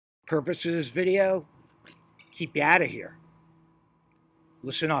purpose of this video, keep you out of here.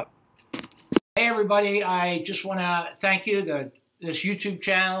 Listen up. Hey everybody, I just want to thank you. This YouTube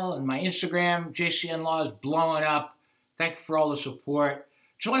channel and my Instagram, JCN Law, is blowing up. Thank you for all the support.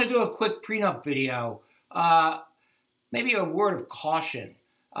 Just want to do a quick prenup video. Maybe a word of caution.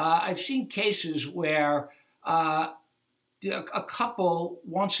 I've seen cases where a couple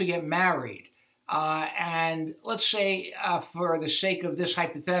wants to get married. And let's say, for the sake of this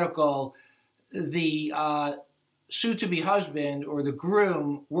hypothetical, the soon-to-be husband or the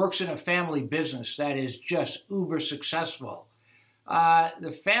groom works in a family business that is just uber successful.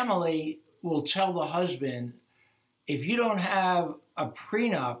 The family will tell the husband, if you don't have a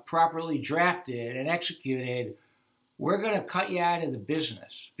prenup properly drafted and executed, we're going to cut you out of the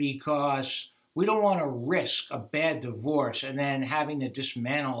business because we don't want to risk a bad divorce and then having to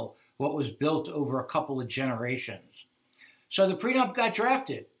dismantle what was built over a couple of generations. So the prenup got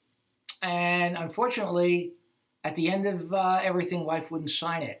drafted. And unfortunately, at the end of everything, wife wouldn't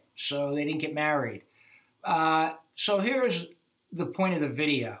sign it. So they didn't get married. So here's the point of the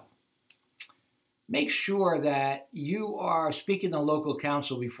video. Make sure that you are speaking to local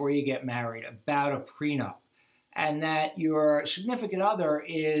counsel before you get married about a prenup, and that your significant other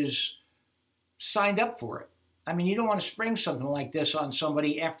is signed up for it. I mean, you don't want to spring something like this on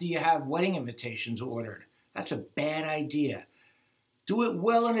somebody after you have wedding invitations ordered. That's a bad idea. Do it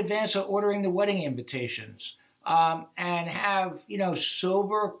well in advance of ordering the wedding invitations, and have,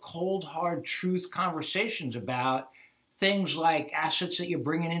 sober, cold, hard truth conversations about things like assets that you're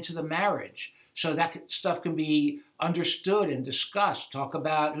bringing into the marriage. So that stuff can be understood and discussed. Talk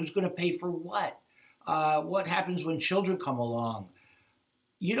about who's going to pay for what happens when children come along.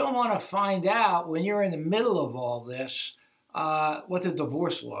 You don't want to find out when you're in the middle of all this what the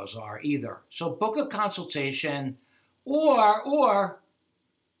divorce laws are either. So book a consultation, or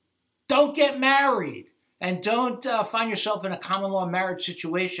don't get married, and don't find yourself in a common law marriage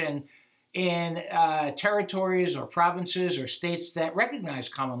situation in territories or provinces or states that recognize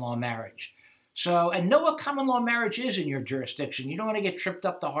common law marriage. So, and know what common law marriage is in your jurisdiction. You don't want to get tripped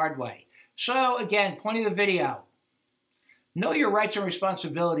up the hard way. So again, point of the video. Know your rights and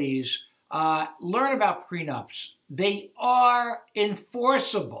responsibilities. Learn about prenups. They are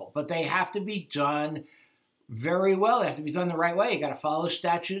enforceable, but they have to be done very well. They have to be done the right way. You got to follow the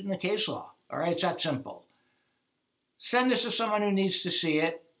statute and the case law. All right, it's that simple. Send this to someone who needs to see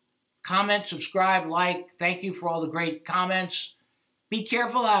it. Comment, subscribe, like. Thank you for all the great comments. Be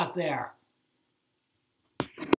careful out there.